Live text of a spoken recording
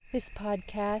This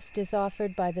podcast is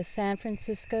offered by the San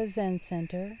Francisco Zen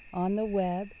Center on the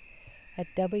web at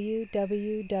www.sfzc.org.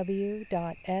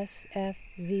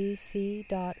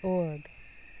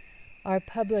 Our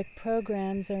public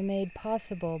programs are made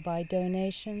possible by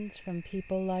donations from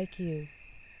people like you.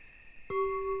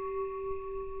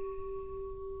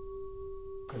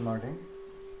 Good morning.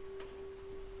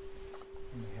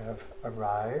 We have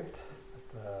arrived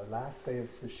at the last day of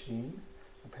sesshin,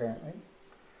 apparently,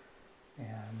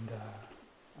 and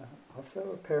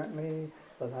also apparently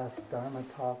the last dharma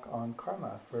talk on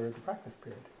karma for the practice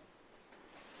period.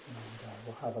 And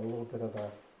we'll have a little bit of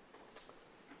a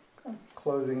kind of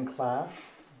closing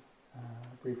class,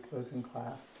 brief closing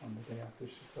class on the day after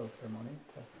Shiso ceremony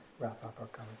to wrap up our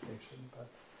conversation, but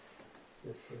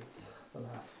this is the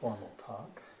last formal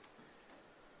talk.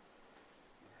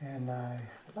 And I'd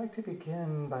like to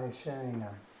begin by sharing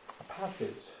a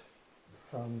passage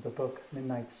from the book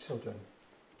Midnight's Children.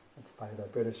 It's by the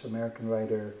British-American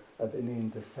writer of Indian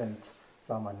descent,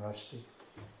 Salman Rushdie.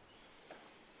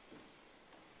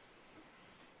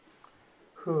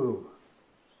 Who,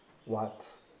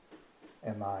 what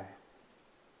am I?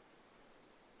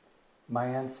 My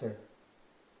answer: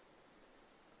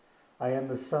 I am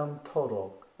the sum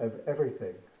total of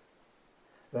everything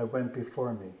that went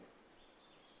before me.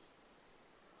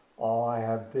 All I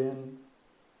have been,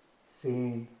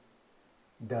 seen,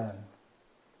 done,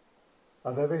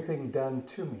 of everything done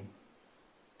to me.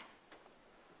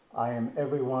 I am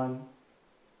everyone,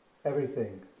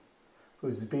 everything,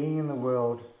 whose being in the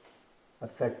world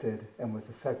affected and was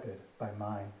affected by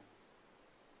mine.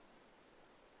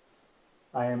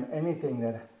 I am anything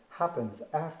that happens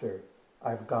after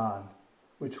I've gone,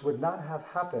 which would not have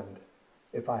happened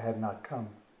if I had not come.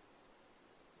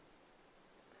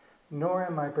 Nor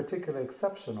am I particularly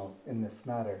exceptional in this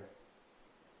matter.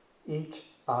 Each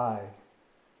I,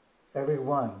 every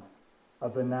one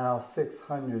of the now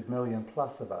 600 million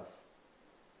plus of us,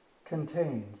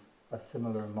 contains a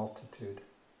similar multitude.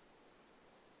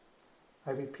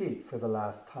 I repeat for the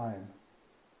last time.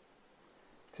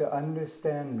 To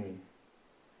understand me,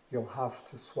 you'll have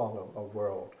to swallow a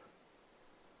world.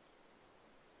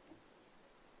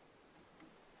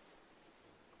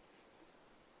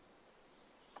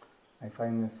 I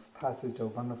find this passage a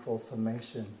wonderful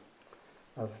summation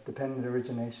of dependent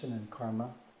origination and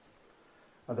karma.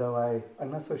 Although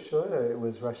I'm not so sure that it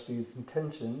was Rushdie's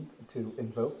intention to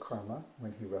invoke karma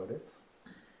when he wrote it.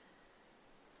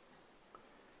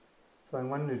 So I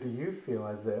wonder, do you feel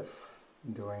as if,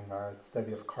 during our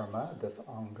study of karma, this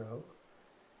ongo,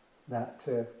 that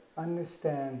to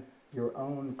understand your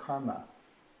own karma,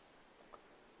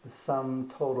 the sum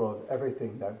total of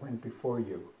everything that went before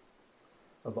you,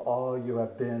 of all you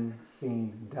have been,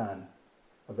 seen, done,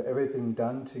 of everything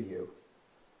done to you,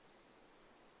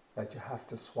 that you have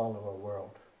to swallow a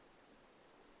world.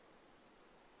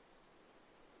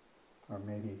 Or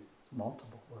maybe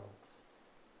multiple worlds.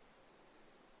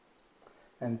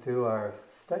 And through our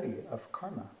study of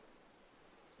karma,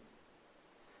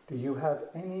 do you have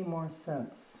any more of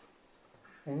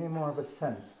a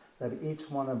sense that each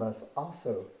one of us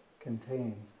also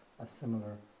contains a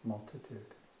similar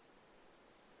multitude?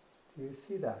 Do you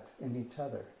see that in each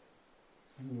other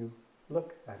when you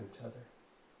look at each other?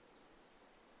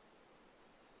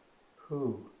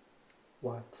 Who,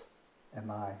 what am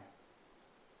I?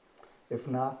 If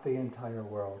not the entire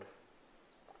world,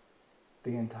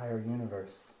 the entire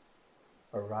universe,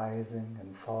 arising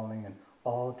and falling in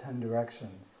all 10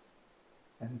 directions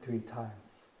and 3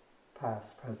 times,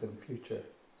 past, present, future,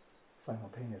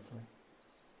 simultaneously.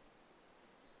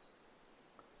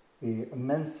 The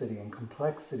immensity and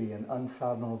complexity and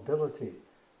unfathomability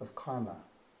of karma,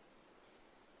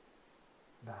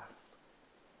 vast.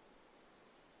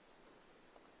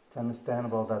 It's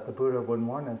understandable that the Buddha would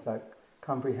warn us that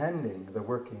comprehending the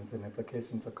workings and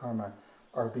implications of karma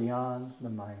are beyond the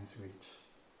mind's reach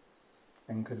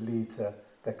and could lead to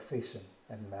vexation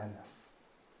and madness.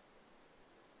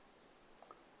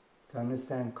 To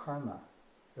understand karma,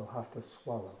 you'll have to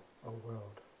swallow a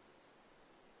world.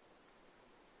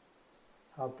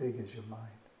 How big is your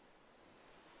mind?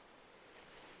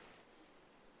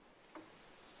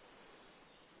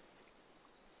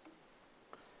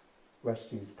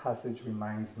 Rushdie's passage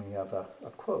reminds me of a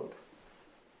quote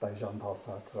by Jean-Paul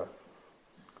Sartre.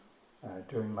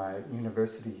 During my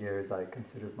university years, I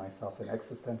considered myself an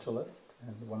existentialist,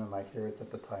 and one of my heroes at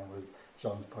the time was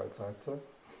Jean-Paul Sartre.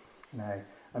 And I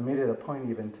made it a point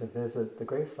even to visit the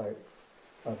grave sites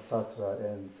of Sartre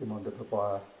and Simone de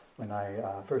Beauvoir when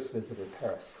I first visited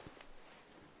Paris.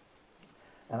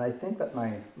 And I think that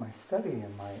my study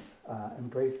and my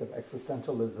embrace of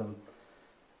existentialism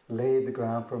laid the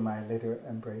ground for my later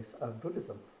embrace of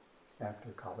Buddhism after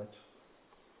college.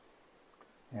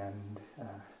 And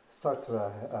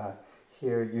Sartre,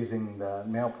 here using the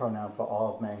male pronoun for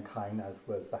all of mankind, as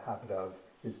was the habit of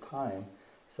his time,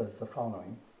 says the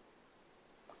following: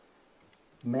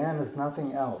 "Man is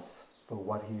nothing else but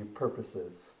what he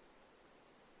purposes.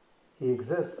 He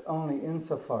exists only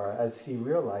insofar as he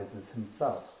realizes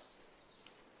himself.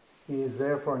 He is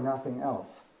therefore nothing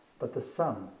else but the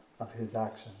sum of his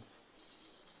actions.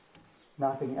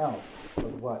 Nothing else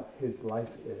but what his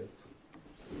life is."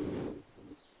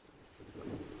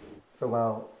 So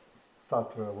while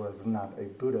Sartre was not a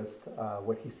Buddhist,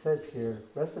 what he says here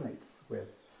resonates with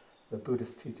the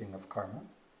Buddhist teaching of karma,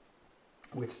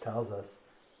 which tells us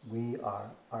we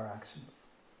are our actions.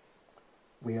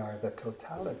 We are the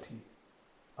totality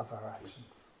of our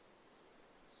actions.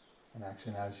 An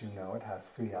action, as you know, it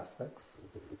has three aspects: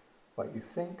 what you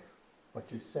think,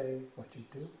 what you say, what you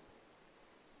do.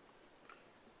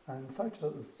 And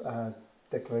Sartre's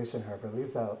declaration, however,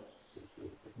 leaves out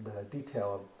the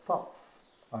detail of thoughts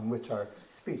on which our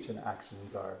speech and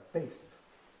actions are based.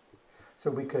 So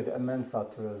we could amend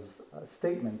Sartre's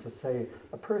statement to say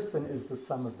a person is the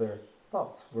sum of their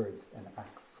thoughts, words, and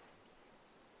acts.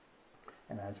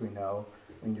 And as we know,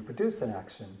 when you produce an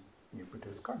action, you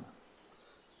produce karma.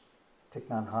 Thich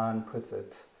Nhat Hanh puts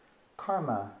it,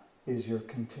 karma is your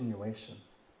continuation.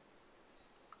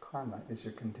 Karma is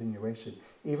your continuation.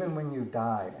 Even when you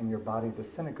die and your body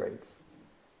disintegrates,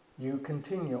 you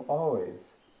continue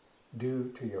always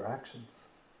due to your actions.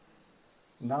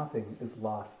 Nothing is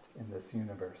lost in this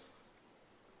universe.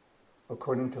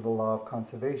 According to the law of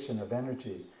conservation of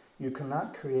energy, you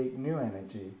cannot create new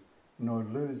energy nor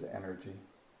lose energy.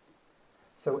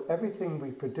 So everything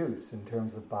we produce in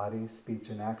terms of body, speech,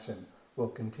 and action will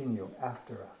continue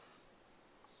after us.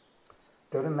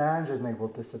 Don't imagine they will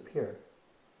disappear.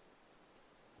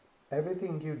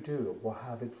 Everything you do will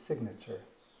have its signature.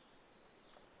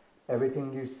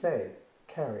 Everything you say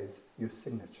carries your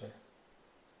signature.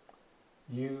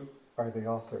 You are the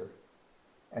author,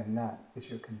 and that is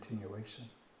your continuation.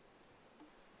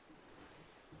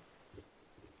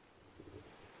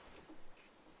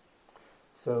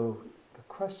 So the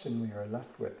question we are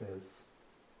left with is,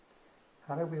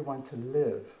 how do we want to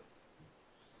live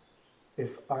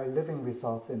if our living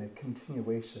results in a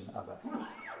continuation of us,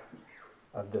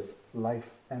 of this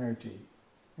life energy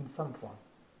in some form?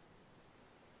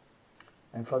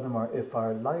 And furthermore, if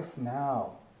our life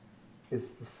now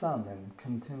is the sum and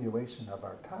continuation of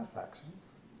our past actions,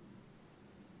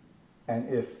 and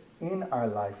if in our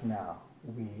life now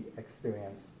we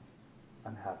experience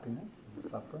unhappiness and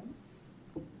suffering,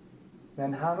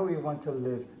 then how do we want to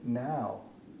live now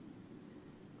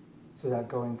so that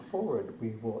going forward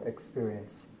we will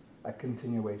experience a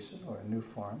continuation or a new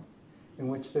form in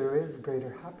which there is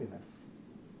greater happiness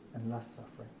and less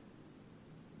suffering?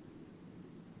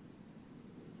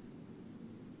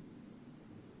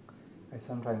 I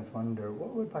sometimes wonder,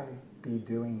 what would I be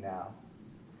doing now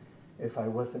if I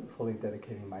wasn't fully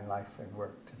dedicating my life and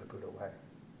work to the Buddha way?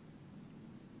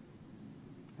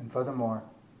 And furthermore,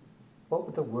 what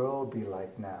would the world be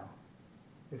like now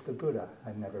if the Buddha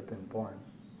had never been born?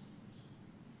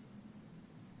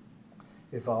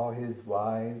 If all his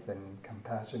wise and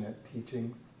compassionate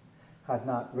teachings had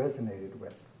not resonated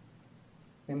with,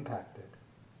 impacted,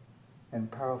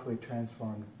 and powerfully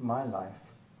transformed my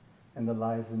life and the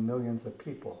lives of millions of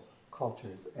people,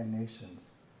 cultures, and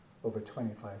nations over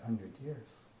 2,500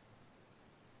 years?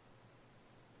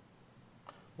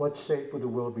 What shape would the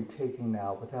world be taking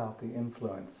now without the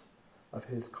influence of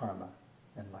his karma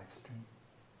and life stream?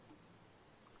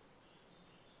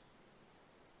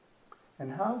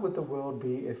 And how would the world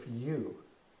be if you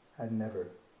had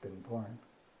never been born?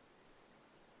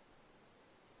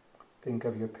 Think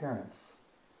of your parents,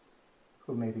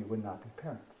 who maybe would not be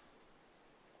parents,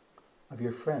 of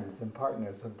your friends and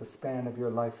partners of the span of your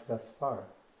life thus far,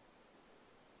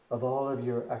 of all of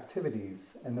your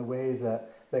activities and the ways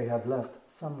that they have left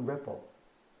some ripple,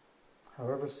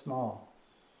 however small,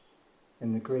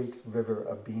 in the great river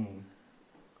of being,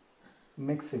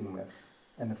 mixing with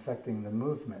and affecting the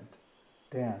movement,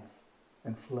 dance,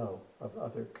 and flow of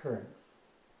other currents.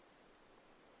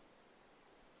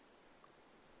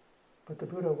 But the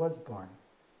Buddha was born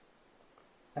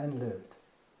and lived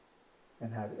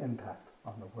and had impact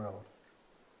on the world.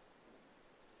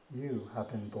 You have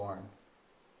been born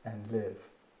and live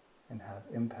and have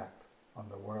impact on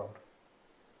the world.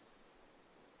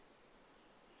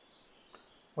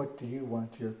 What do you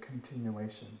want your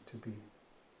continuation to be?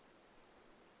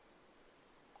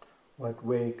 What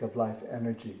wake of life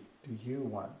energy do you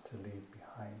want to leave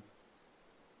behind?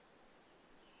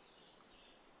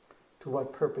 To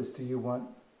what purpose do you want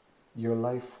your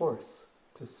life force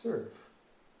to serve?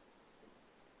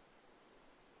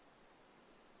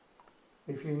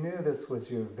 If you knew this was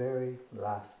your very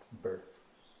last birth,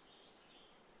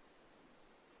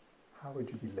 how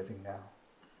would you be living now?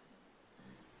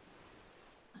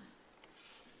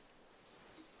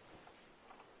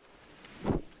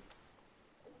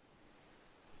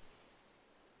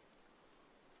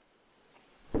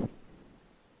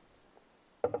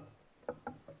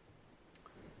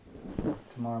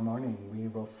 Tomorrow morning we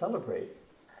will celebrate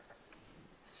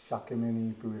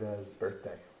Shakyamuni Buddha's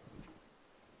birthday.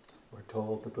 We're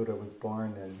told the Buddha was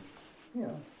born in,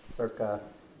 circa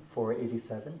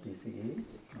 487 BCE,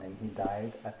 and he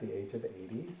died at the age of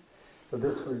 80. So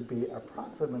this would be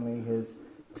approximately his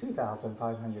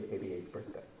 2,588th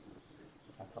birthday.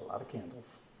 That's a lot of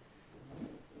candles.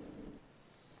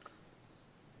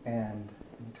 And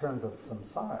in terms of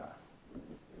samsara,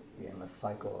 the endless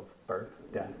cycle of birth,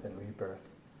 death, and rebirth,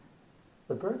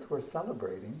 the birth we're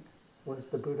celebrating was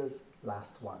the Buddha's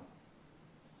last one.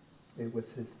 It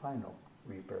was his final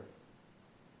rebirth.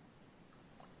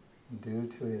 Due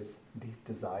to his deep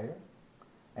desire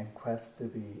and quest to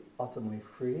be ultimately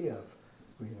free of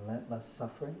relentless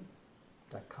suffering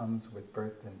that comes with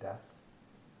birth and death,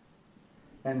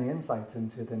 and the insights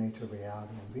into the nature of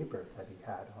reality and rebirth that he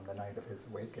had on the night of his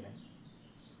awakening,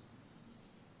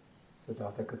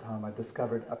 Siddhartha Gautama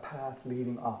discovered a path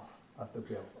leading off of the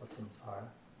wheel of samsara,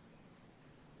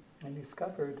 and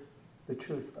discovered the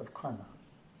truth of karma,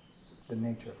 the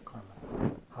nature of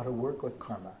karma, how to work with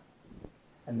karma,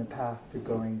 and the path to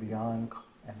going beyond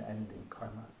and ending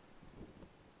karma.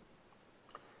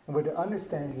 And would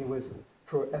understand he was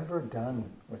forever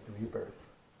done with rebirth.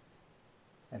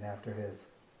 And after his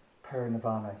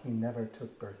parinirvana, he never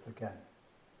took birth again.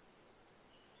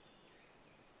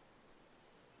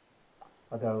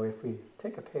 Although if we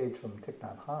take a page from Thich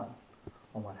Nhat Hanh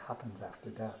on what happens after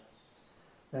death,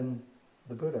 then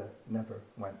the Buddha never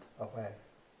went away.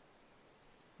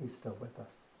 He's still with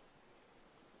us.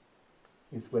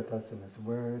 He's with us in his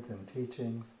words and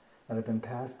teachings that have been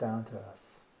passed down to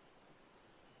us.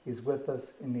 He's with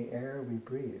us in the air we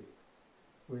breathe.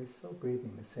 We're still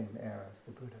breathing the same air as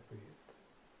the Buddha breathed.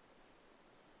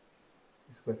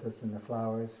 He's with us in the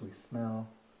flowers we smell,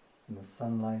 in the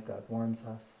sunlight that warms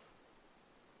us.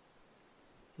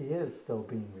 He is still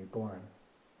being reborn,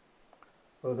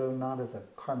 although not as a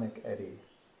karmic eddy,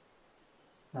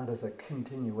 not as a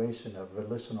continuation of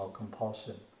volitional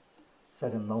compulsion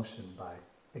set in motion by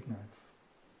ignorance,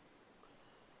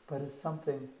 but as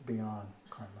something beyond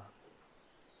karma.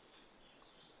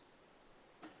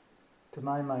 To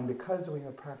my mind, because we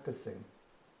are practicing,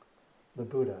 the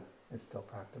Buddha is still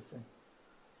practicing.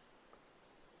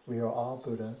 We are all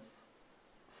Buddhas,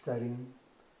 studying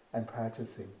and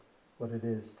practicing what it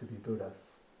is to be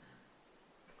Buddhas.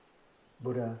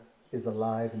 Buddha is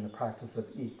alive in the practice of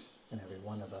each and every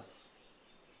one of us.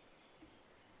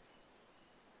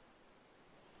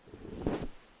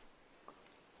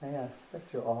 I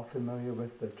expect you're all familiar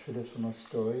with the traditional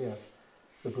story of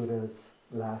the Buddha's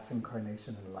last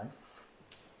incarnation in life.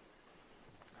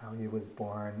 How he was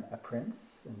born a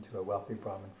prince into a wealthy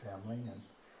Brahmin family, and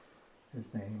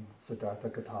his name Siddhartha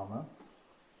Gautama.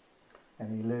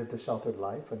 And he lived a sheltered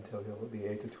life until the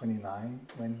age of 29,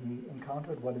 when he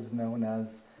encountered what is known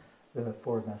as the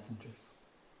four messengers.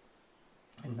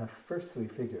 In the first three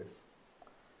figures,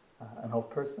 an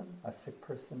old person, a sick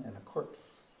person, and a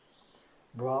corpse,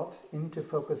 brought into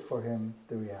focus for him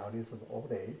the realities of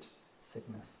old age,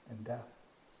 sickness, and death.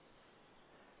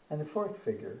 And the fourth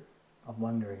figure, a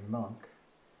wandering monk,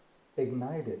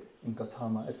 ignited in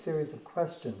Gautama a series of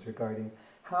questions regarding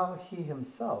how he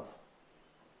himself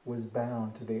was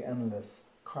bound to the endless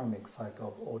karmic cycle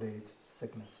of old age,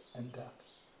 sickness, and death,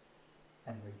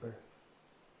 and rebirth.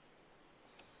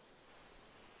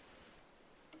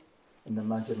 In the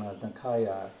Majjhima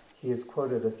Nikaya, he is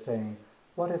quoted as saying,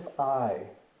 "What if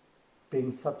I, being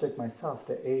subject myself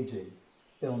to aging,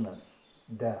 illness,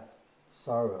 death,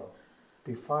 sorrow,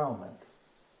 defilement,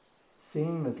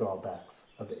 seeing the drawbacks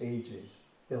of aging,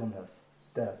 illness,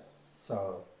 death,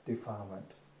 sorrow,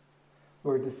 defilement,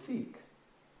 were to seek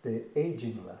the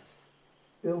agingless,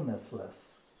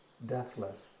 illnessless,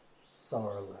 deathless,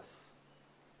 sorrowless,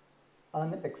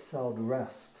 unexcelled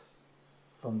rest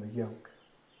from the yoke,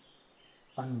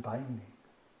 unbinding."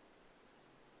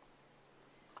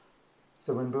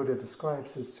 So when Buddha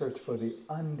describes his search for the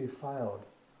undefiled,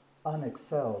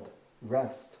 unexcelled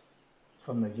rest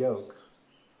from the yoke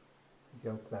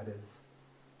that is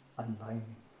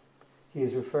unbinding, he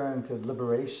is referring to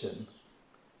liberation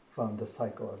from the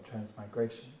cycle of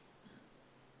transmigration.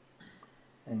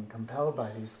 And compelled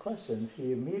by these questions,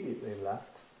 he immediately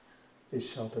left his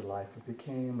sheltered life and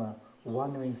became a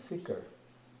wandering seeker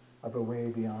of a way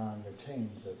beyond the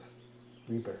chains of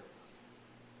rebirth.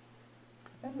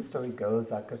 And the story goes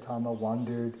that Gautama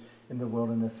wandered in the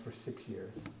wilderness for 6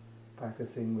 years,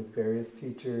 practicing with various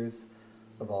teachers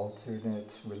of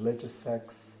alternate religious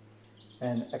sects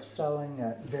and excelling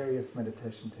at various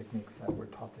meditation techniques that were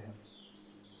taught to him.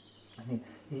 And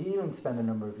he even spent a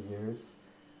number of years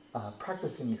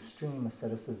practicing extreme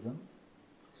asceticism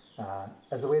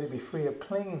as a way to be free of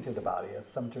clinging to the body, as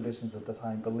some traditions at the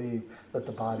time believed that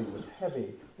the body was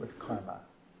heavy with karma.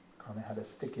 Karma had a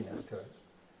stickiness to it.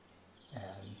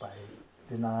 And by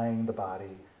denying the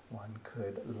body, one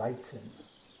could lighten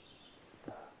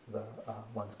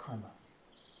one's karma.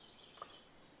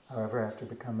 However, after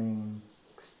becoming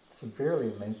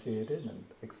severely emaciated and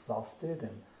exhausted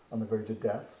and on the verge of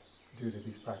death due to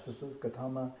these practices,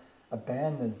 Gautama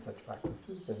abandoned such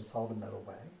practices and sought a middle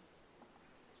way.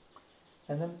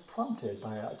 And then, prompted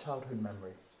by a childhood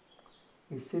memory,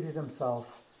 he seated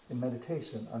himself in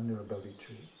meditation under a Bodhi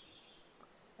tree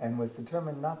and was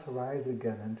determined not to rise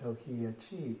again until he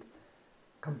achieved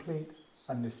complete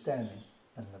understanding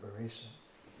and liberation.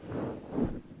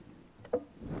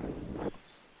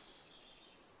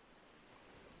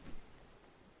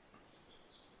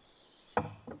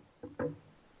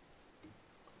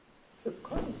 So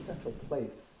karma's central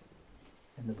place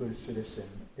in the Buddhist tradition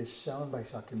is shown by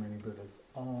Shakyamuni Buddha's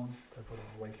own pivotal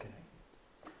awakening,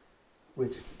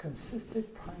 which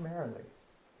consisted primarily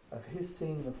of his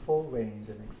seeing the full range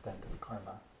and extent of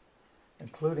karma,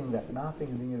 including that nothing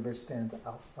in the universe stands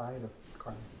outside of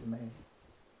karma's domain.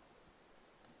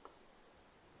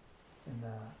 In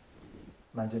the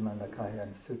Majjhima Nikaya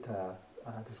Sutta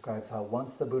describes how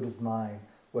once the Buddha's mind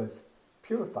was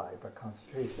purified by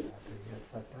concentration after he had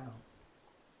sat down,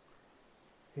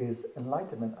 his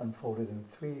enlightenment unfolded in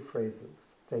 3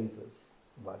 phases,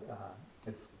 what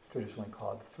is traditionally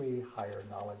called 3 higher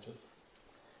knowledges.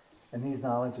 And these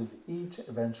knowledges each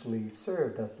eventually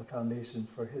served as the foundations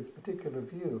for his particular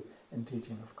view and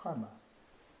teaching of karma.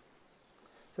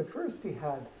 So first he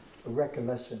had a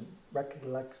recollection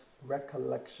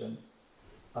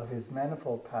of his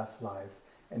manifold past lives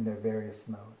and their various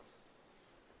modes,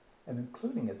 and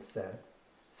including, it said,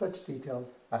 such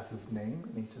details as his name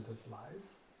in each of those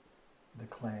lives, the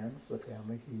clans, the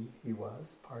family he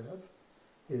was part of,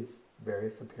 his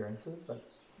various appearances that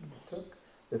he took,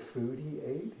 the food he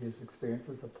ate, his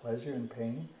experiences of pleasure and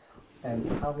pain, and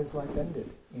how his life ended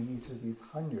in each of these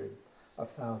hundreds of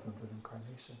thousands of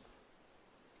incarnations.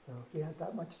 So he had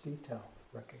that much detail,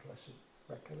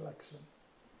 recollection.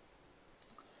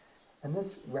 And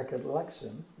this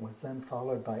recollection was then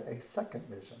followed by a second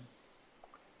vision,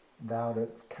 that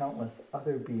of countless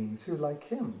other beings who, like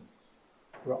him,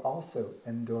 were also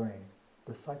enduring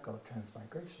the cycle of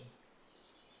transmigration.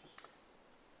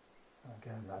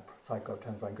 Again, that cycle of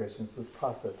transmigration is this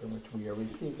process in which we are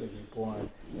repeatedly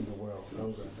reborn in the world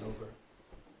over and over.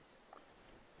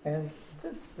 And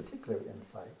this particular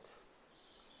insight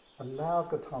allowed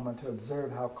Gautama to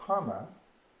observe how karma,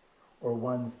 or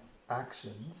one's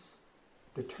actions,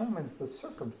 determines the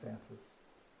circumstances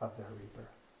of their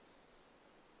rebirth.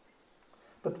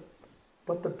 But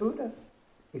what the Buddha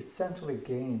essentially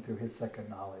gained through his second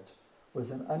knowledge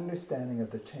was an understanding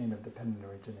of the chain of dependent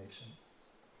origination.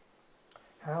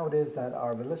 How it is that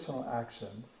our volitional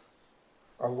actions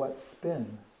are what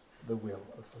spin the wheel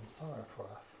of samsara for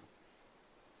us.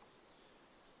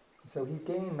 So he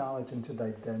gained knowledge into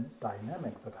the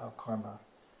dynamics of how karma,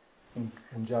 in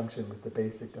conjunction with the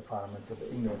basic defilements of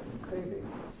ignorance and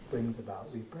craving, brings about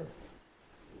rebirth.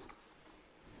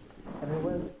 And it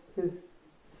was his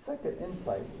second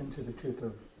insight into the truth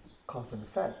of cause and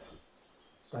effect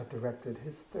that directed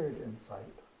his third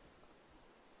insight,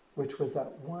 which was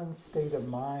that one's state of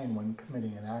mind when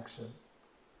committing an action,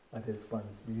 that is,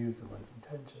 one's views and one's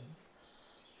intentions,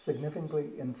 significantly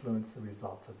influence the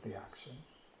results of the action.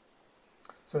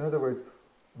 So in other words,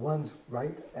 one's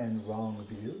right and wrong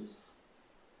views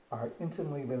are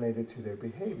intimately related to their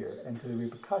behavior and to the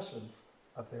repercussions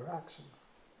of their actions.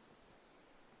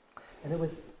 And it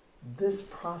was this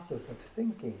process of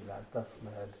thinking that thus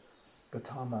led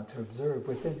Gautama to observe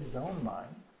within his own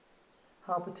mind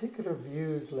how particular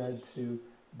views led to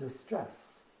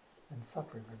distress and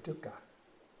suffering, or dukkha.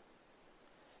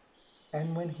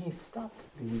 And when he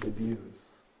stopped these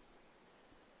views,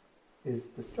 his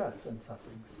distress and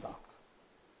suffering stopped.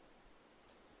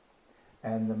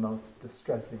 And the most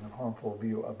distressing and harmful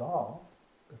view of all,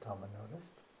 Gautama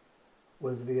noticed,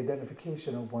 was the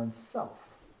identification of one's self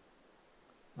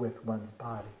with one's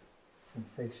body,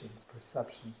 sensations,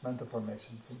 perceptions, mental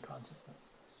formations, and consciousness.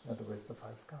 In other words, the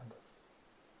five skandhas.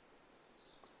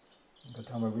 And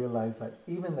Gautama realized that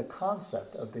even the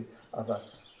concept of an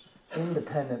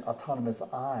independent, autonomous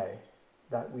I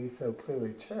that we so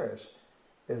clearly cherish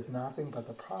is nothing but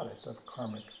the product of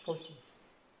karmic forces.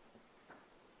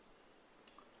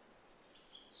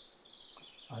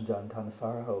 Ajahn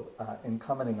Tassajara, in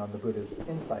commenting on the Buddha's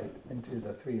insight into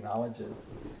the three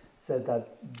knowledges, said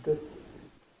that this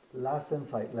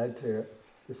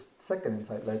second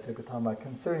insight led to Gautama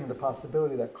considering the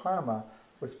possibility that karma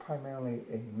was primarily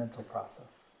a mental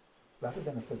process, rather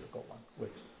than a physical one,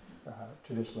 which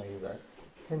traditionally the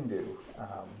Hindu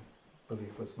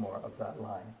belief was more of that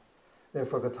line.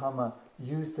 Therefore, Gautama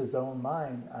used his own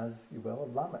mind as, you will,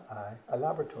 a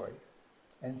laboratory.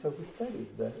 And so he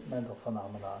studied the mental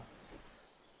phenomena.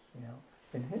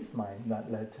 In his mind,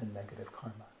 that led to negative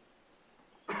karma.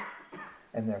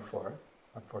 And therefore,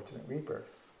 unfortunate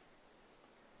rebirths.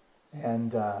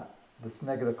 And this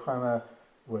negative karma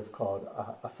was called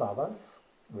asavas,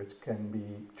 which can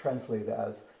be translated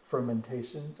as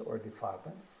fermentations or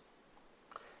defilements.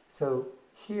 So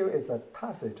here is a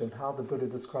passage of how the Buddha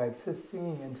describes his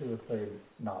seeing into the third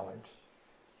knowledge,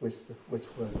 which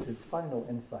was his final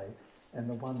insight and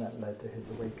the one that led to his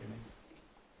awakening.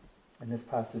 And this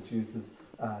passage uses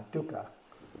dukkha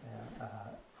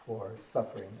for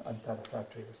suffering,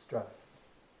 unsatisfactory, or stress.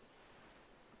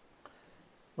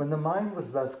 When the mind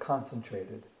was thus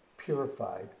concentrated,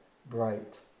 purified,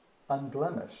 bright,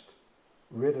 unblemished,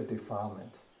 rid of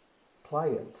defilement,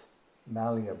 pliant,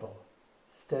 malleable,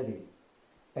 steady,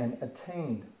 and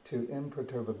attained to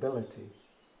imperturbability,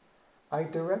 I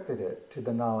directed it to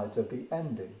the knowledge of the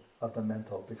ending of the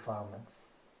mental defilements.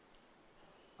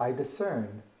 I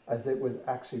discerned, as it was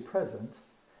actually present,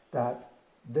 that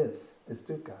this is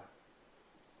dukkha.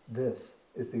 This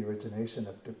is the origination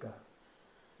of dukkha.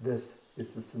 This is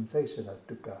the sensation of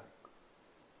dukkha.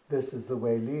 This is the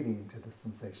way leading to the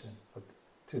cessation of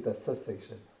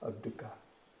dukkha.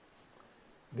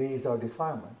 These are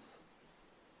defilements.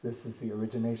 This is the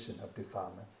origination of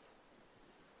defilements.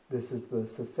 This is the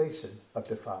cessation of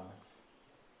defilements.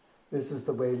 This is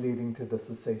the way leading to the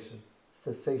cessation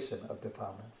of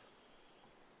defilements.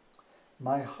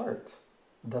 My heart,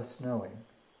 thus knowing,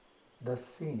 thus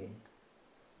seeing,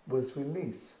 was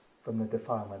released from the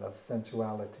defilement of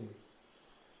sensuality,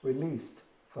 released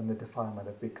from the defilement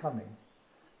of becoming,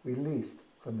 released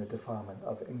from the defilement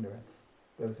of ignorance.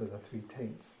 Those are the three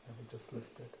taints that we just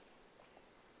listed.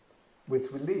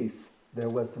 With release, there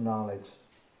was the knowledge,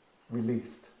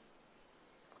 released.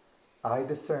 I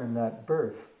discern that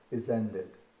birth is ended,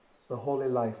 the holy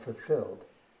life fulfilled,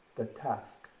 the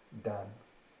task done.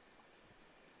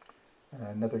 And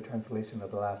another translation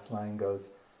of the last line goes,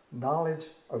 knowledge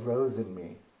arose in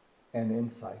me, and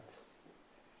insight.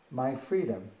 My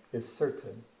freedom is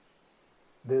certain.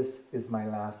 This is my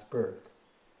last birth.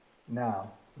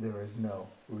 Now there is no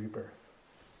rebirth.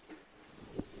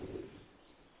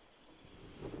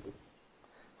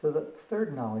 So the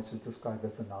third knowledge is described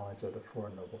as the knowledge of the Four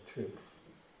Noble Truths.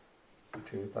 The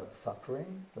truth of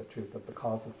suffering, the truth of the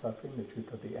cause of suffering, the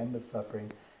truth of the end of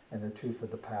suffering, and the truth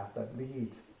of the path that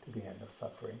leads to the end of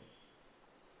suffering.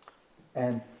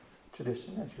 And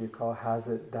tradition, as you recall, has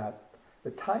it that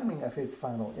the timing of his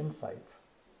final insight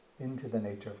into the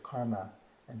nature of karma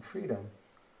and freedom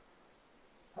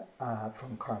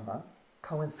from karma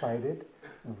coincided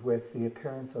with the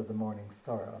appearance of the morning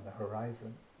star on the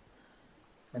horizon.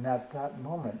 And at that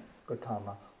moment,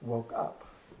 Gautama woke up,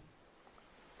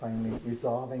 finally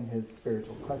resolving his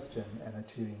spiritual question and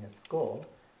achieving his goal,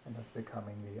 and thus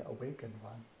becoming the awakened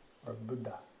one, or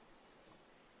Buddha.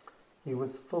 He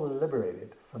was fully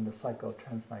liberated from the cycle of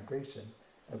transmigration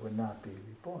and would not be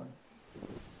reborn.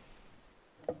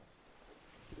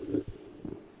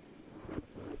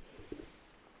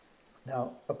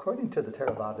 Now, according to the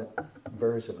Theravada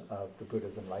version of the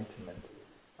Buddha's enlightenment,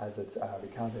 as it's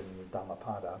recounted in the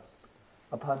Dhammapada,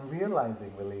 upon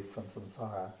realizing release from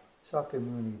samsara,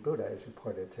 Shakyamuni Buddha is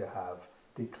reported to have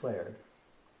declared,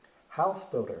 "House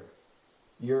builder,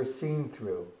 you're seen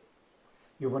through.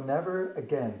 You will never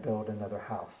again build another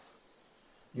house.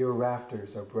 Your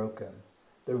rafters are broken,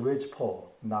 the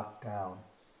ridgepole knocked down.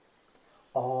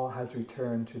 All has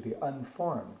returned to the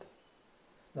unformed.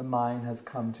 The mind has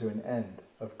come to an end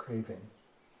of craving."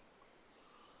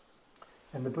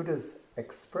 In the Buddha's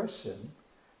expression,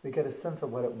 we get a sense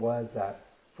of what it was that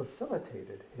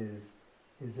facilitated his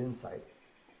insight.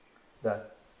 The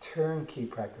turnkey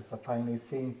practice of finally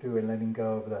seeing through and letting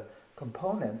go of the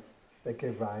components that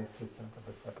give rise to a sense of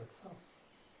a separate self.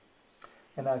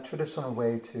 And a traditional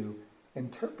way to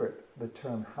interpret the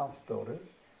term house builder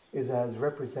is as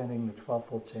representing the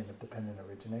 12-fold chain of dependent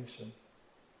origination.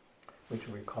 which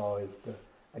you recall was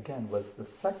the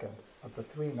second of the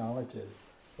three knowledges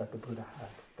that the Buddha had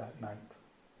that night.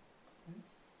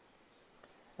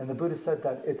 And the Buddha said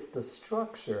that it's the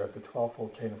structure of the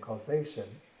 12-fold chain of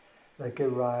causation that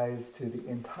gives rise to the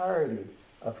entirety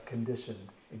of conditioned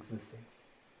existence,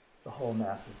 the whole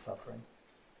mass of suffering.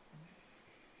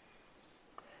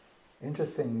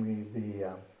 Interestingly,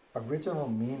 the original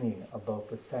meaning of both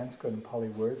the Sanskrit and Pali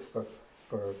words for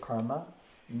karma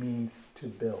means to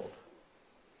build.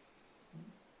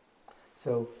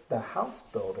 So the house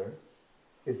builder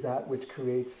is that which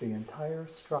creates the entire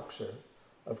structure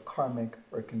of karmic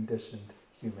or conditioned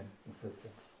human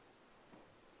existence.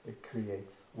 It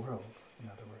creates worlds, in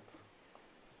other words.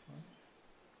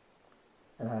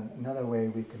 And another way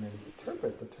we can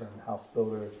interpret the term house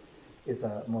builder is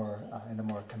in a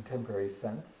more contemporary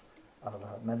sense of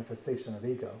a manifestation of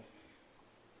ego.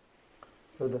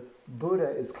 So the Buddha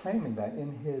is claiming that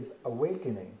in his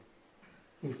awakening,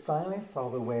 he finally saw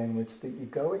the way in which the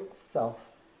egoic self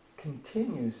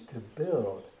continues to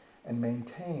build and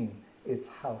maintain its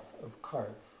house of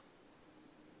cards.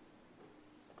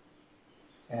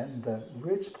 And the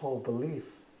ridgepole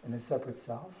belief in a separate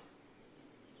self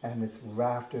and its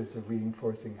rafters of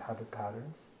reinforcing habit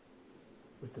patterns,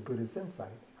 with the Buddha's insight,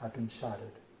 have been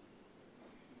shattered.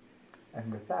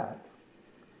 And with that,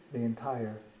 the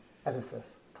entire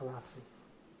edifice collapses.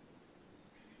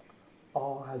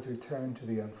 All has returned to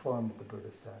the unformed, the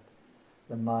Buddha said.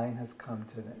 The mind has come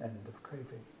to an end of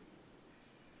craving.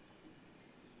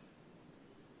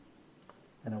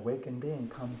 An awakened being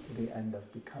comes to the end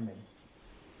of becoming.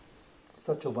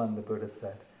 Such a one, the Buddha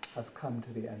said, has come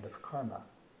to the end of karma.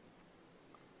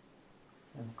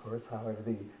 And of course, however,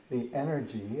 the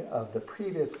energy of the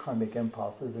previous karmic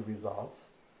impulses and results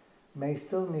may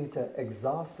still need to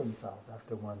exhaust themselves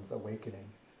after one's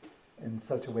awakening in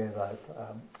such a way that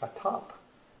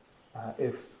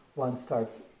if one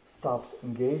stops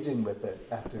engaging with it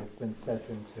after it's been set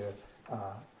into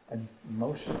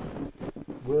motion,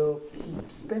 will keep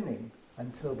spinning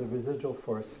until the residual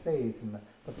force fades and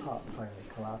the top finally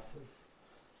collapses,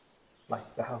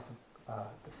 like the house of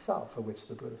the self of which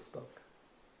the Buddha spoke.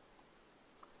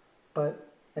 But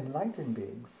enlightened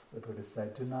beings, the Buddha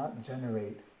said, do not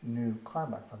generate new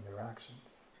karma from their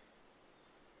actions.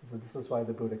 So this is why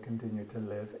the Buddha continued to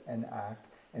live and act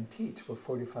and teach for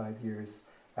 45 years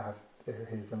after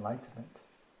his enlightenment,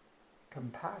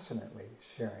 compassionately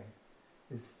sharing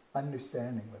his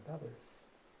understanding with others.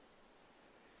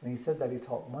 And he said that he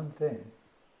taught one thing,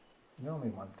 and only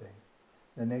one thing,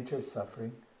 the nature of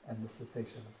suffering and the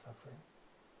cessation of suffering.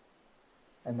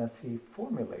 And thus he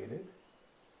formulated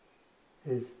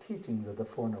his teachings of the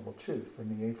Four Noble Truths and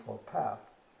the Eightfold Path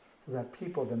so that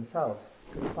people themselves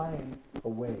could find a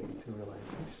way to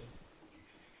realization.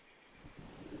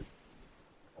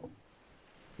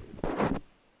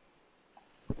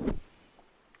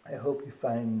 I hope you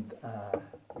found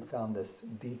this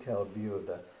detailed view of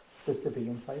the specific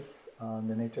insights on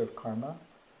the nature of karma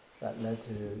that led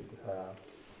to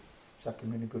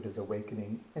Shakyamuni Buddha's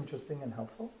awakening interesting and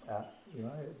helpful.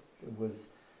 It was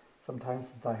some time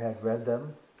since I had read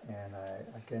them, and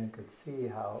I again could see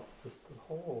how just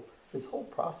this whole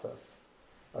process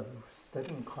of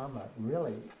studying karma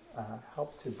really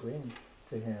helped to bring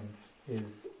to him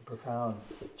his profound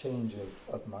change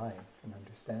of mind and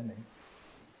understanding.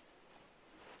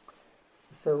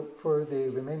 So for the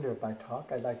remainder of my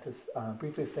talk, I'd like to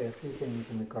briefly say a few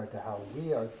things in regard to how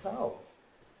we ourselves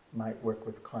might work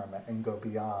with karma and go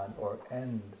beyond or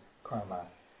end karma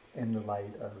in the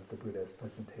light of the Buddha's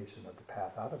presentation of the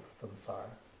path out of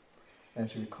samsara. And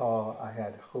as you recall, I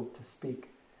had hoped to speak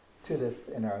to this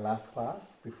in our last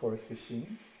class before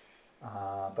sesshin,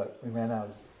 but we ran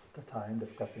out of time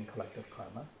discussing collective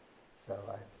karma, so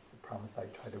I promised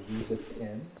I'd try to weave this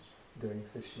in during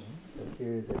sesshin. So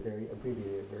here is a very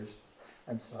abbreviated version.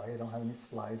 I'm sorry, I don't have any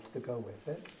slides to go with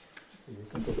it. So you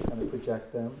can just kind of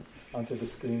project them onto the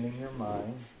screen in your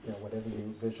mind, whatever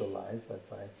you visualize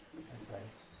as I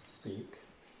speak.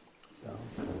 So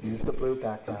use the blue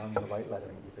background and the white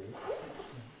lettering, please.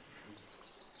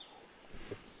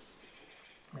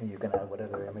 And you can add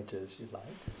whatever images you'd like.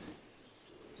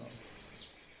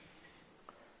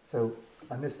 So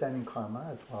understanding karma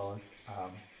as well as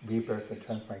rebirth and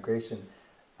transmigration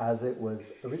as it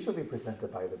was originally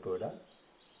presented by the Buddha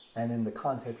and in the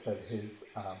context of his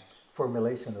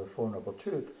formulation of the Four Noble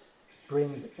Truths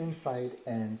brings insight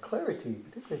and clarity,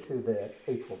 particularly to the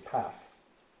Eightfold Path,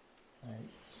 right?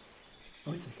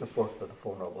 Which is the fourth of the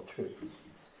Four Noble Truths.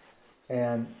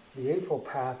 And the Eightfold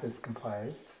Path is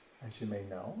comprised, as you may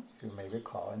know, you may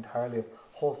recall, entirely of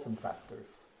wholesome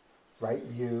factors, right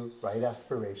view, right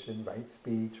aspiration, right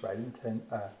speech, right intent,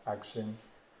 action,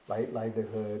 right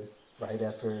livelihood, right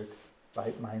effort,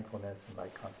 right mindfulness, and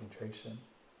right concentration.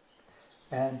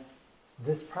 And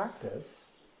this practice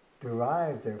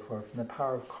derives, therefore, from the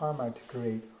power of karma to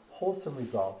create wholesome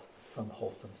results from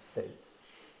wholesome states.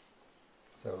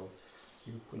 So,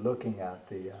 looking at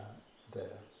the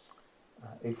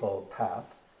Eightfold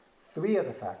Path, 3 of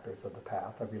the factors of the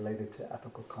path are related to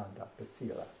ethical conduct, the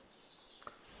sila: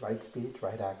 right speech,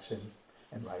 right action,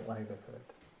 and right livelihood.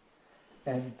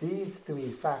 And these 3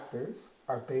 factors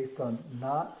are based on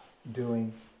not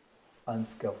doing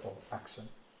unskillful action.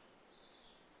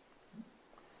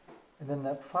 And then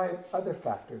the 5 other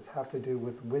factors have to do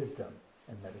with wisdom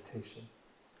and meditation.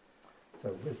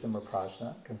 So wisdom or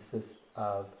prajna consists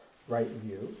of right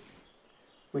view,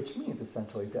 which means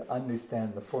essentially to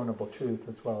understand the Four Noble Truths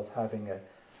as well as having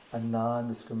a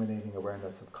non-discriminating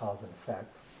awareness of cause and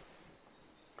effect.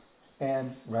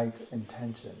 And right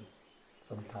intention,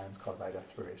 sometimes called right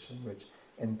aspiration, which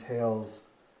entails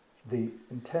the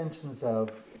intentions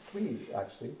of 3,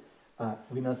 actually.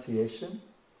 Renunciation,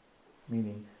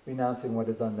 meaning renouncing what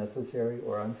is unnecessary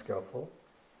or unskillful,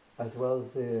 as well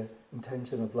as the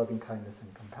intention of loving kindness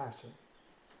and compassion.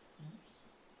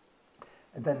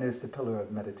 And then there's the pillar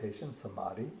of meditation,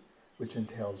 samadhi, which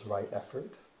entails right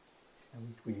effort.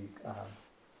 And we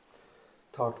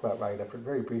talked about right effort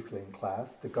very briefly in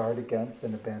class, to guard against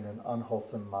and abandon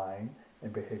unwholesome mind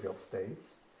and behavioral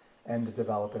states, and to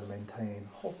develop and maintain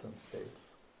wholesome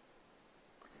states.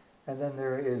 And then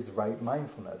there is right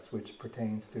mindfulness, which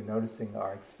pertains to noticing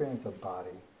our experience of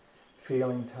body,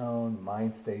 feeling tone,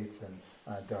 mind states, and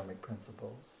dharmic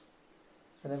principles.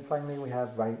 And then finally we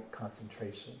have right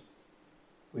concentration,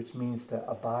 which means to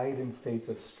abide in states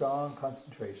of strong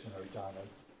concentration, or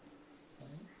jhanas.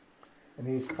 Right? And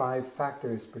these 5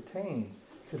 factors pertain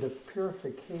to the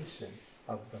purification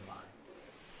of the mind.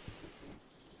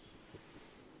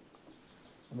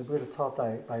 And the Buddha taught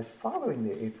that by following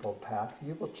the Eightfold Path,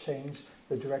 you will change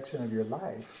the direction of your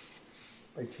life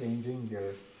by changing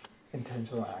your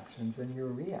intentional actions and your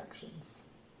reactions.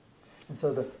 And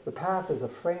so the path is a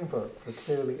framework for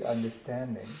clearly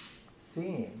understanding,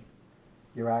 seeing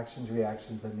your actions,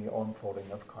 reactions, and the unfolding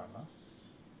of karma.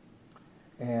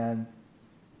 And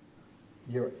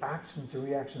your actions and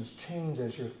reactions change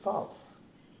as your thoughts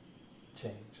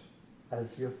change,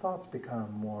 as your thoughts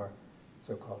become more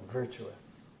so-called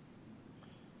virtuous,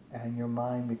 and your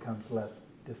mind becomes less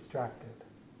distracted,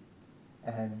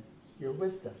 and your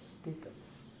wisdom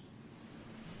deepens.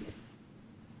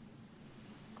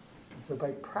 And so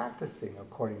by practicing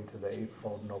according to the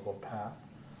Eightfold Noble Path,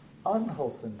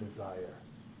 unwholesome desire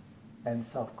and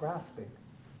self-grasping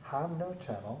have no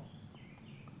channel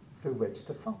through which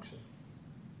to function.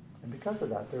 And because of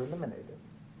that, they're eliminated.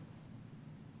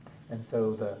 And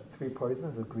so the 3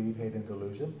 poisons of greed, hate, and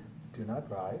delusion do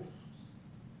not rise.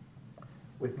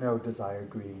 With no desire,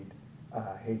 greed,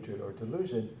 hatred, or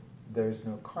delusion, there's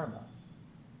no karma.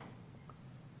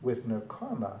 With no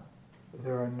karma,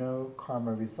 there are no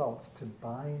karma results to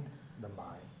bind the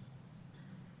mind.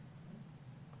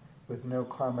 With no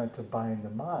karma to bind the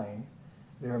mind,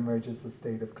 there emerges a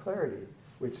state of clarity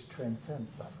which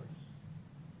transcends suffering.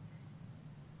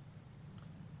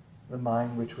 The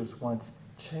mind, which was once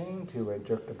chained to and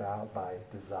jerked about by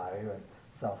desire and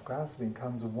self-grasping,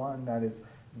 becomes one that is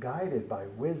guided by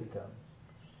wisdom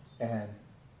and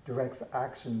directs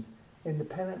actions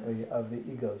independently of the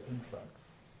ego's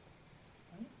influence.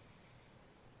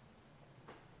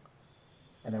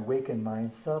 An awakened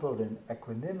mind settled in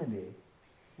equanimity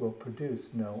will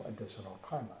produce no additional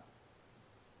karma.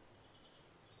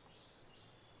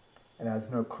 And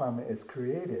as no karma is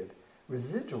created,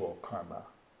 residual karma,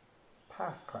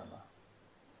 past karma,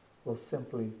 will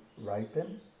simply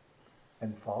ripen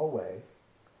and fall away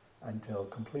until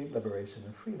complete liberation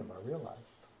and freedom are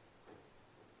realized.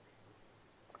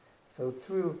 So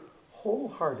through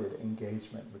wholehearted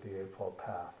engagement with the Eightfold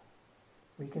Path,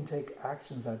 we can take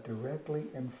actions that directly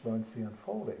influence the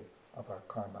unfolding of our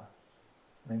karma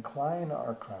and incline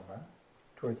our karma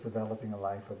towards developing a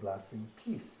life of lasting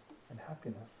peace and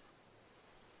happiness.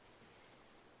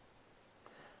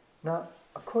 Now,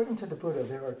 according to the Buddha,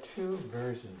 there are 2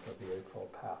 versions of the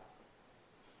Eightfold Path.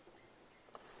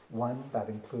 One that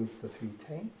includes the 3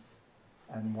 taints,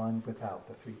 and one without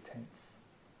the 3 taints.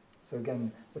 So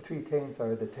again, the 3 taints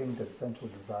are the taint of sensual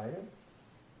desire,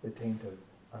 the taint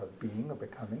of being or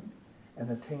becoming, and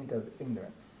the taint of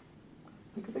ignorance.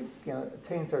 You could think,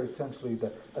 taints are essentially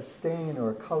a stain or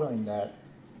a coloring that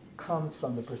comes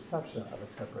from the perception of a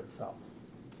separate self.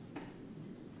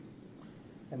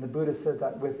 And the Buddha said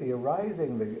that with the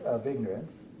arising of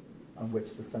ignorance, on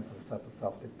which the sense of a separate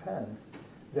self depends,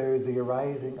 there is the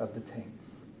arising of the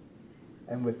taints.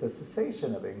 And with the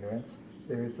cessation of ignorance,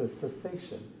 there is the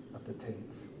cessation of the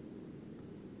taints.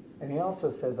 And he also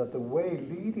said that the way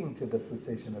leading to the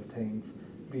cessation of taints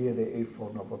via the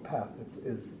Eightfold Noble Path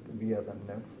is via the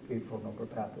Eightfold Noble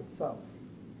Path itself.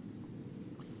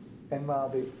 And while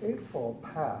the Eightfold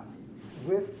Path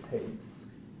with taints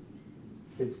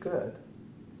is good,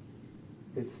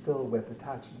 it's still with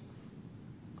attachments.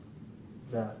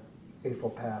 The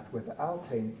Eightfold Path without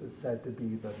taints is said to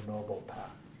be the Noble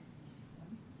Path.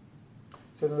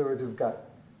 So in other words, we've got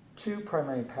two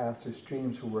primary paths or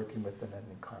streams for working with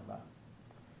unending karma.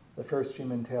 The first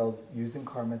stream entails using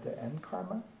karma to end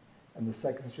karma, and the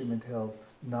second stream entails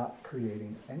not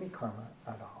creating any karma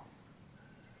at all.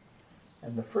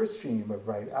 And the first stream of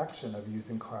right action of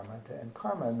using karma to end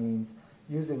karma means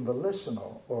using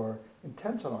volitional or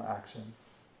intentional actions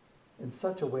in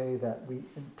such a way that we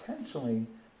intentionally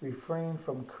refrain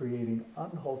from creating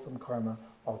unwholesome karma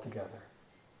altogether.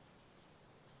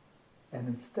 And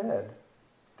instead,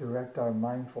 direct our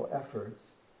mindful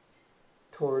efforts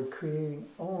toward creating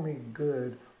only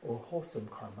good or wholesome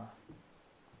karma.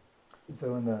 And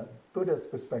so in the Buddha's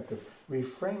perspective,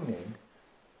 refraining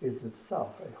is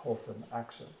itself a wholesome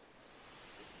action.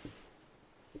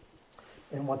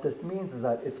 And what this means is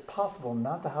that it's possible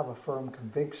not to have a firm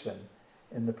conviction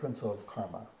in the principle of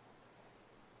karma.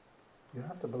 You don't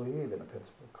have to believe in the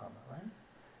principle of karma, right?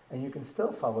 And you can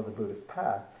still follow the Buddhist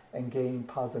path and gain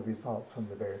positive results from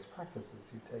the various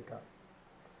practices you take up.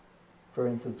 For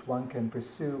instance, one can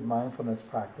pursue mindfulness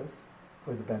practice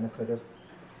for the benefit of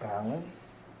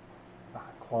balance,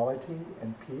 quality,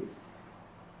 and peace,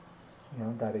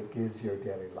 that it gives your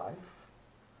daily life,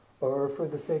 or for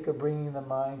the sake of bringing the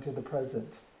mind to the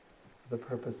present, for the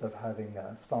purpose of having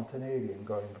spontaneity and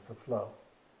going with the flow.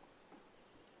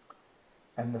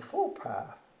 And the full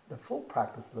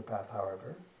practice of the path,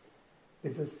 however,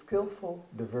 is a skillful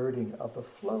diverting of the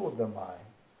flow of the mind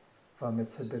from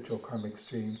its habitual karmic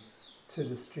streams to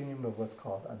the stream of what's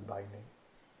called unbinding.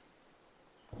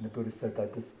 And the Buddha said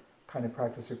that this kind of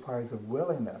practice requires a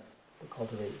willingness to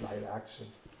cultivate right action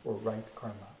or right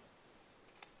karma.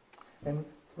 And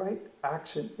right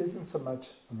action isn't so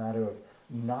much a matter of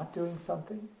not doing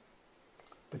something,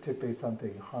 particularly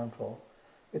something harmful.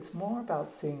 It's more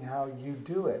about seeing how you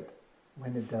do it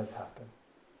when it does happen.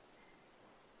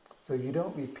 So you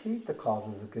don't repeat the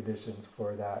causes and conditions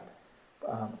for that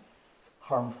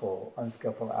harmful,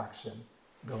 unskillful action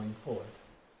going forward.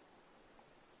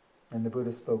 And the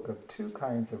Buddha spoke of two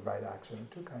kinds of right action,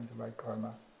 two kinds of right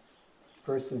karma.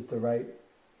 First is the right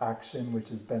action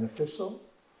which is beneficial,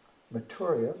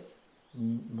 meritorious,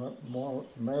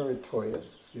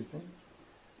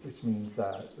 which means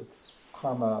it's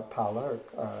karma pala,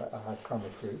 or has karma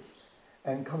fruits,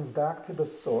 and comes back to the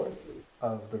source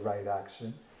of the right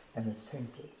action and is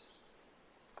tainted.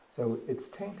 So it's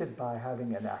tainted by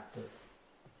having an actor,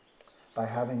 by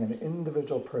having an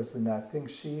individual person that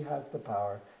thinks she has the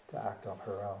power to act on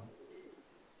her own.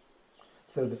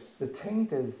 So the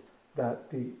taint is that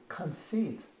the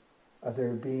conceit of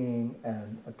there being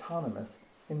an autonomous,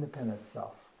 independent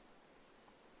self.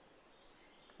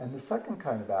 And the second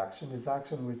kind of action is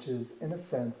action which is, in a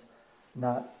sense,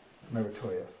 not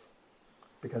meritorious,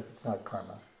 because it's not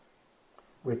karma,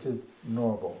 which is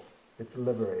noble, it's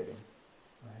liberating,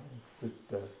 right? It's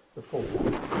the full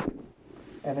one.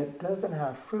 And it doesn't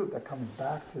have fruit that comes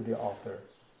back to the author,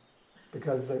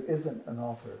 because there isn't an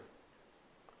author.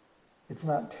 It's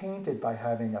not tainted by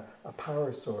having a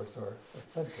power source or a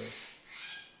center.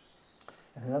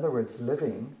 And in other words, a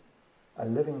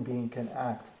living being can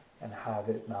act and have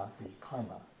it not be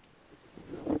karma.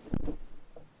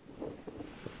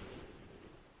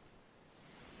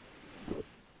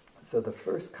 So the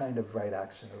first kind of right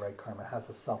action, or right karma, has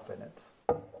a self in it.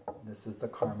 This is the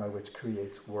karma which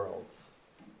creates worlds.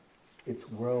 It's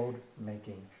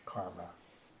world-making karma.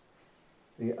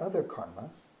 The other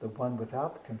karma, the one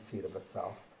without the conceit of a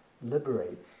self,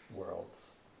 liberates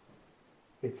worlds.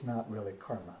 It's not really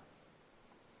karma.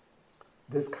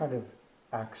 This kind of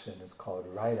action is called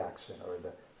right action, or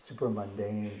the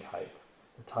supramundane type,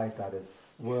 the type that is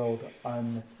world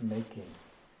unmaking,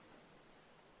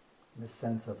 in the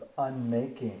sense of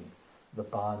unmaking the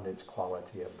bondage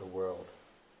quality of the world,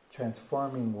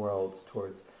 transforming worlds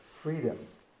towards freedom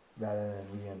rather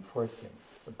than reinforcing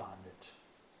the bondage.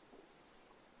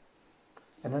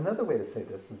 And another way to say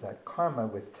this is that karma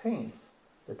with taints,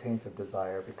 the taints of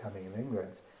desire, becoming, and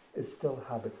ignorance, is still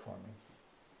habit forming,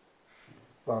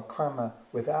 while karma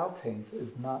without taints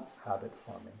is not habit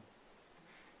forming.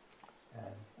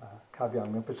 And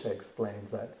Kabyang Rinpoche explains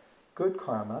that good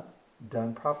karma,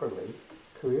 done properly,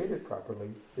 created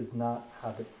properly, is not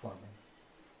habit forming.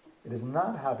 It is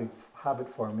not habit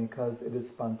forming because it is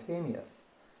spontaneous,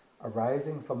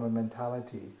 arising from a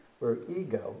mentality where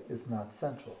ego is not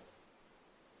central.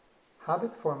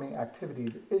 Habit forming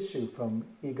activities issue from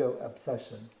ego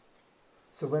obsession.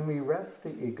 So when we rest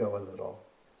the ego a little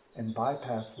and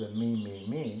bypass the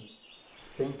me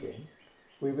thinking,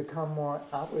 we become more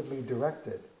outwardly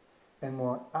directed and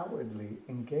more outwardly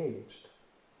engaged.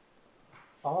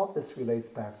 All of this relates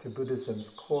back to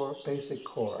Buddhism's basic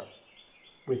core,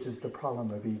 which is the problem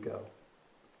of ego.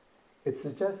 It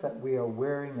suggests that we are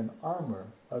wearing an armor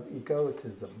of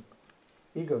egotism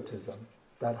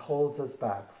that holds us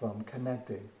back from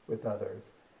connecting with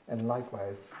others and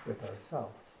likewise with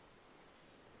ourselves.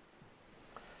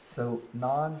 So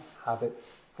non-habit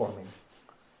forming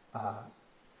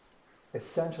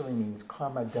essentially means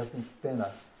karma doesn't spin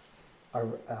us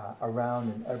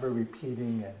around in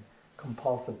ever-repeating and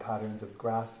compulsive patterns of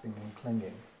grasping and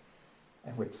clinging,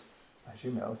 and which, as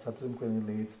you know,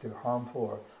 subsequently leads to harmful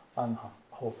or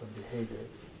unwholesome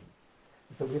behaviors.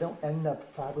 So we don't end up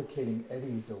fabricating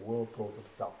eddies or whirlpools of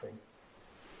selfing.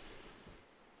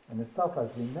 And the self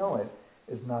as we know it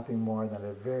is nothing more than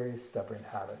a very stubborn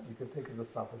habit. You could think of the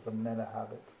self as a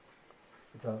meta-habit.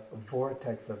 It's a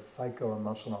vortex of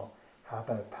psycho-emotional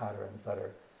habit patterns that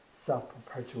are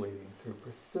self-perpetuating through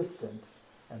persistent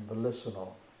and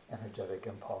volitional energetic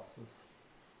impulses.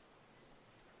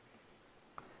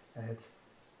 And it's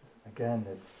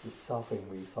the selfing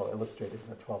we saw illustrated in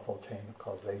the 12-fold chain of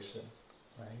causation,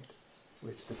 right?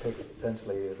 Which depicts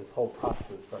essentially this whole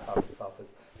process for how the self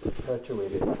is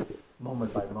perpetuated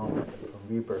moment by moment and from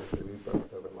rebirth to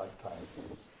rebirth over lifetimes.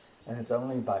 And it's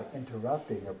only by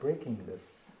interrupting or breaking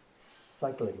this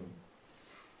cyclical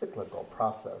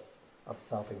process of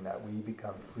selfing that we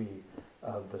become free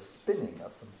of the spinning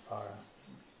of samsara.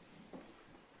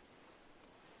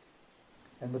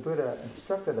 And the Buddha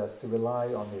instructed us to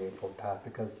rely on the Eightfold Path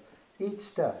because each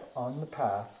step on the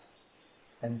path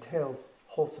entails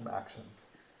wholesome actions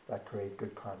that create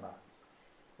good karma,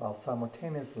 while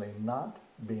simultaneously not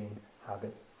being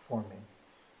habit-forming.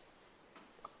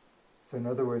 So in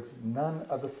other words, none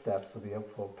of the steps of the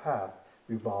Eightfold Path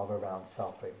revolve around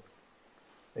selfing.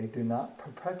 They do not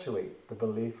perpetuate the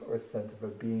belief or sense of a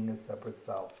being a separate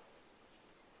self.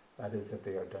 That is, if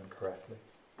they are done correctly.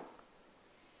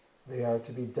 They are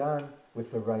to be done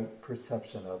with the right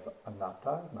perception of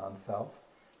anatta, non-self,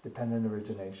 dependent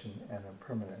origination, and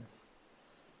impermanence,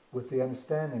 with the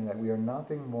understanding that we are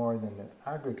nothing more than an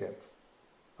aggregate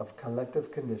of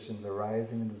collective conditions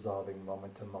arising and dissolving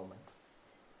moment to moment,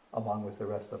 along with the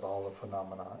rest of all the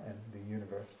phenomena in the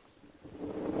universe.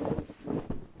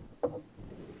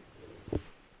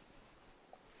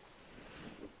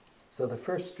 So the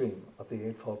first stream of the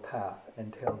Eightfold Path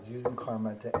entails using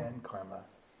karma to end karma,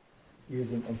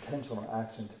 using intentional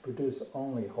action to produce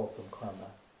only wholesome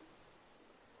karma.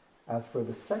 As for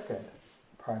the second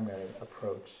primary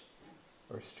approach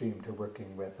or stream to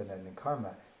working with and ending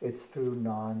karma, it's through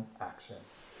non-action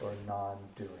or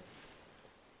non-doing.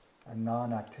 And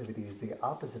non-activity is the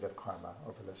opposite of karma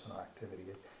or volitional activity.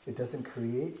 It doesn't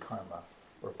create karma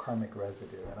or karmic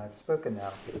residue. And I've spoken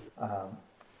now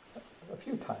a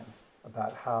few times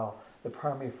about how the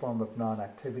primary form of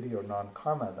non-activity or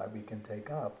non-karma that we can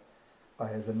take up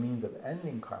as a means of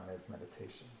ending karma is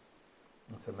meditation.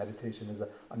 And so meditation is a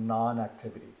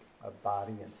non-activity of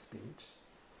body and speech,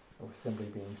 or simply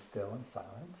being still and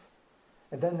silent.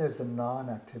 And then there's the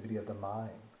non-activity of the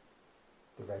mind,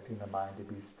 directing the mind to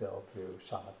be still through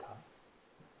shamatha,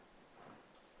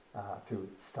 through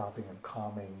stopping and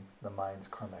calming the mind's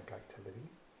karmic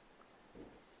activity.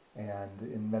 And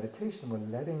in meditation, we're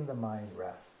letting the mind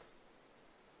rest,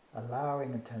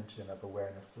 allowing attention of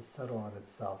awareness to settle on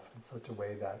itself in such a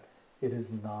way that it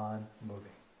is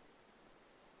non-moving.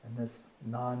 And this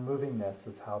non-movingness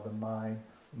is how the mind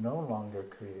no longer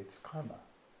creates karma.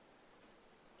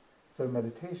 So in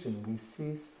meditation, we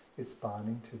cease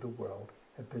responding to the world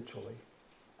habitually.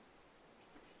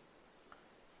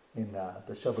 In the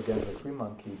Shobogenzo Three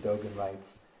Monkey, Dogen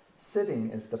writes,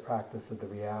 "Sitting is the practice of the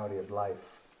reality of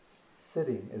life.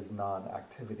 Sitting is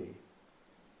non-activity.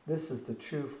 This is the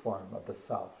true form of the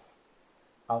self.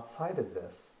 Outside of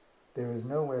this, there is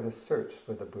nowhere to search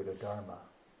for the Buddha Dharma."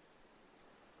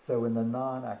 So in the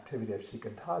non-activity of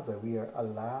shikantaza, we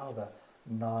allow the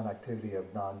non-activity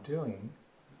of non-doing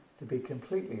to be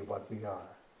completely what we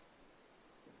are,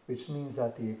 which means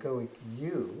that the egoic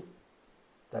you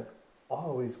that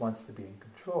always wants to be in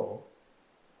control,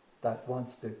 that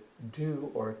wants to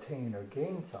do or attain or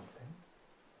gain something,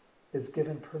 is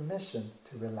given permission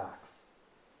to relax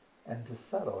and to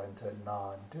settle into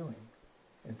non-doing.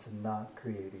 into not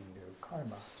creating new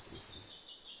karma.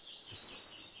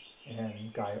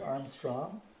 And Guy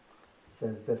Armstrong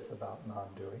says this about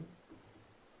non-doing.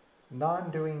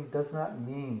 Non-doing does not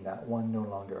mean that one no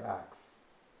longer acts.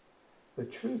 The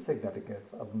true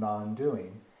significance of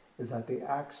non-doing is that the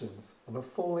actions of a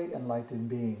fully enlightened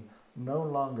being no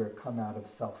longer come out of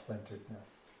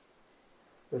self-centeredness.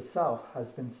 The self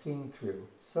has been seen through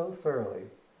so thoroughly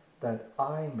that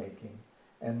I-making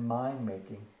and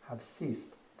mind-making have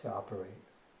ceased to operate.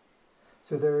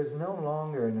 So there is no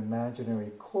longer an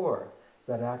imaginary core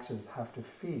that actions have to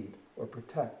feed or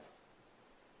protect.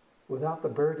 Without the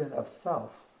burden of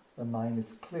self, the mind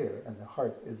is clear and the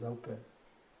heart is open.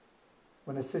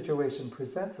 When a situation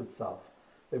presents itself,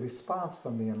 the response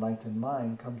from the enlightened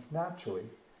mind comes naturally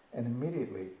and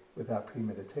immediately without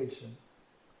premeditation.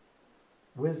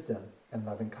 Wisdom and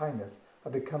loving-kindness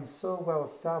have become so well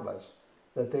established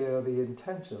that they are the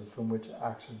intentions from which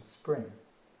actions spring.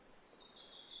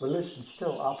 Volition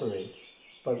still operates,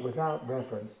 but without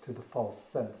reference to the false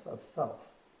sense of self.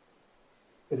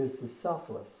 It is the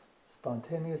selfless,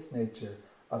 spontaneous nature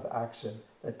of action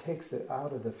that takes it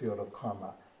out of the field of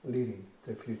karma, leading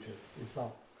to future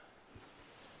results.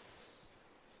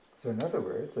 So in other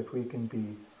words, if we can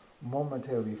be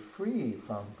momentarily free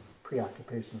from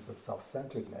preoccupations of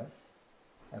self-centeredness,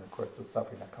 and of course the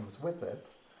suffering that comes with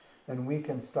it, then we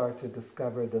can start to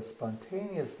discover the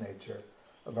spontaneous nature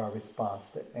of our response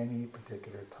to any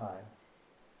particular time.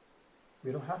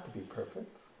 We don't have to be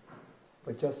perfect,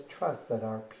 but just trust that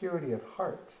our purity of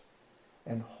heart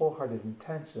and wholehearted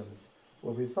intentions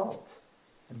will result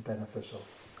in beneficial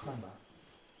karma.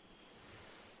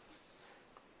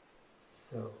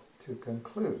 So, to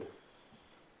conclude,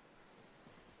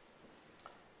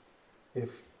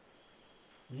 if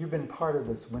you've been part of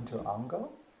this winter Ango,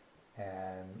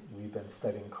 and we've been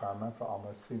studying karma for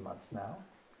almost 3 months now,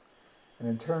 and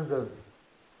in terms of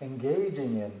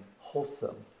engaging in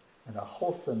a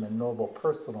wholesome and noble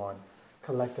personal and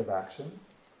collective action,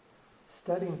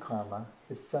 studying karma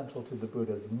is central to the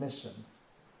Buddha's mission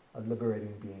of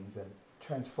liberating beings and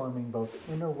transforming both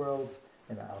inner worlds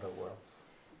and outer worlds.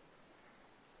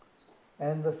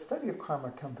 And the study of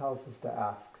karma compels us to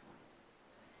ask,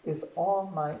 is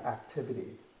all my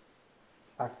activity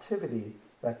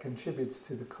that contributes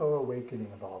to the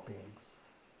co-awakening of all beings?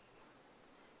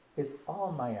 Is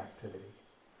all my activity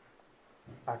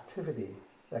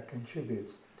that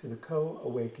contributes to the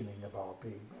co-awakening of all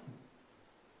beings?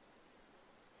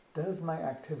 Does my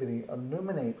activity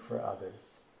illuminate for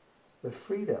others the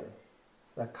freedom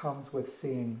that comes with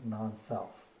seeing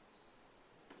non-self,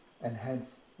 and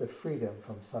hence the freedom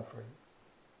from suffering?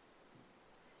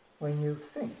 When you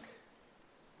think,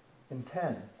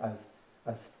 intend, as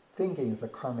thinking is a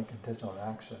karmic intentional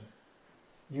action,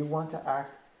 you want to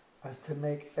act as to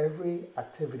make every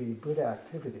activity Buddha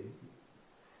activity,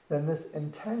 then this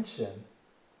intention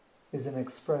is an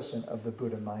expression of the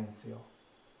Buddha mind seal.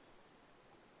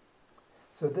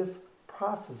 So this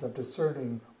process of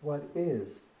discerning what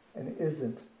is and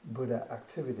isn't Buddha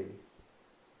activity,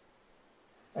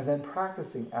 and then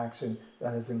practicing action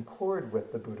that is in accord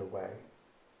with the Buddha way,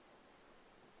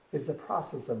 is a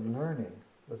process of learning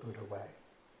the Buddha way.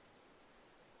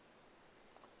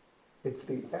 It's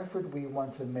the effort we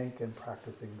want to make in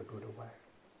practicing the Buddha way.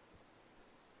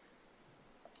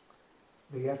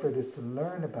 The effort is to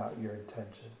learn about your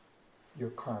intention, your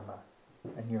karma,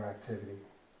 and your activity,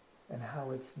 and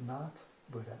how it's not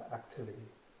Buddha activity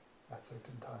at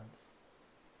certain times.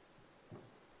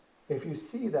 If you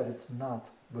see that it's not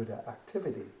Buddha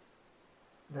activity,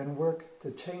 then work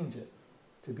to change it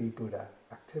to be Buddha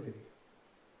activity.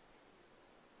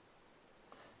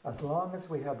 As long as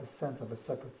we have the sense of a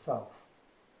separate self,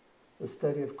 the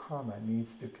study of karma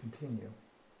needs to continue.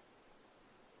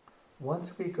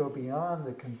 Once we go beyond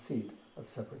the conceit of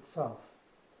separate self,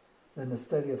 then the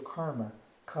study of karma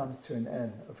comes to an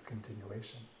end of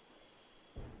continuation.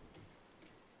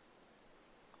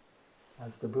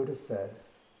 As the Buddha said,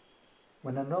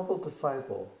 when a noble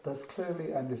disciple thus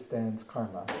clearly understands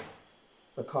karma,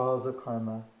 the cause of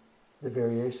karma, the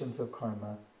variations of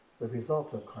karma, the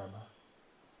result of karma,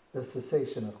 the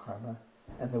cessation of karma,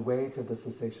 and the way to the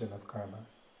cessation of karma,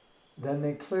 then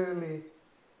they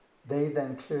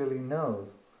then clearly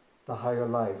knows the higher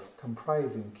life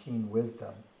comprising keen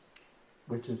wisdom,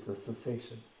 which is the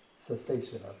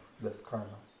cessation of this karma.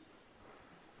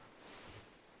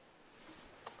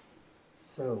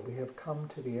 So we have come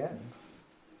to the end.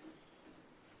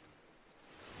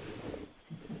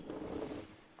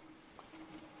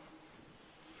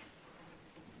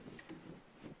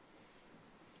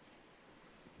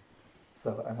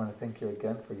 So I want to thank you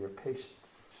again for your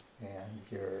patience and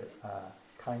your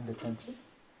kind attention.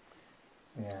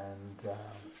 And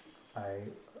I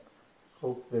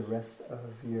hope the rest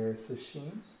of your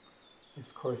sesshin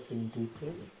is coursing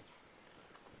deeply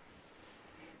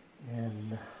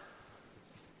in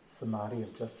samadhi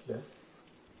of just this,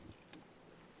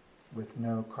 with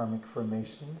no karmic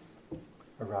formations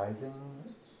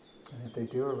arising. And if they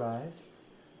do arise,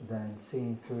 then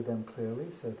seeing through them clearly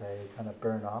so they kind of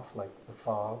burn off like the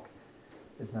fog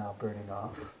is now burning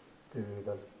off through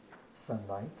the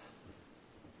sunlight.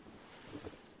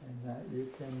 And that you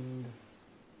can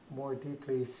more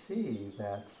deeply see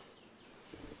that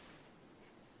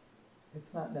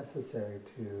it's not necessary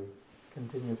to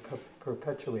continue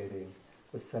perpetuating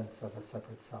the sense of a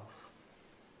separate self.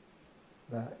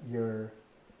 That your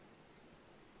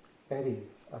eddy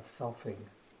of selfing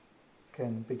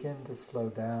can begin to slow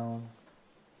down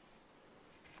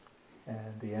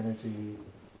and the energy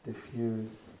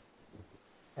diffuse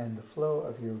and the flow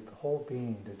of your whole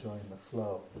being to join the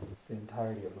flow, the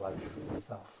entirety of life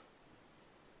itself.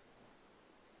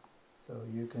 So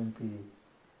you can be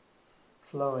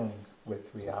flowing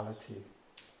with reality,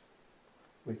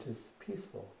 which is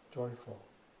peaceful, joyful,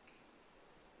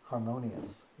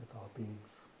 harmonious with all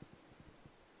beings.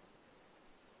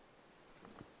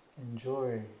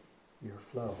 Enjoy your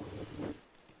flow.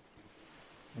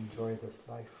 Enjoy this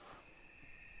life.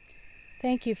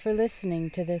 Thank you for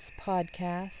listening to this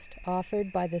podcast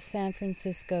offered by the San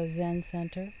Francisco Zen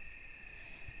Center.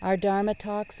 Our Dharma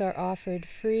talks are offered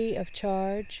free of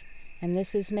charge, and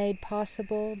this is made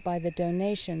possible by the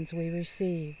donations we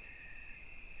receive.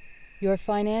 Your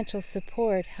financial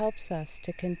support helps us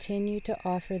to continue to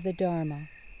offer the Dharma.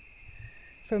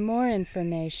 For more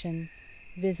information,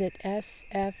 visit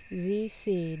sfzc.org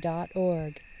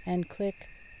and click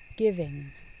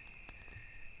Giving.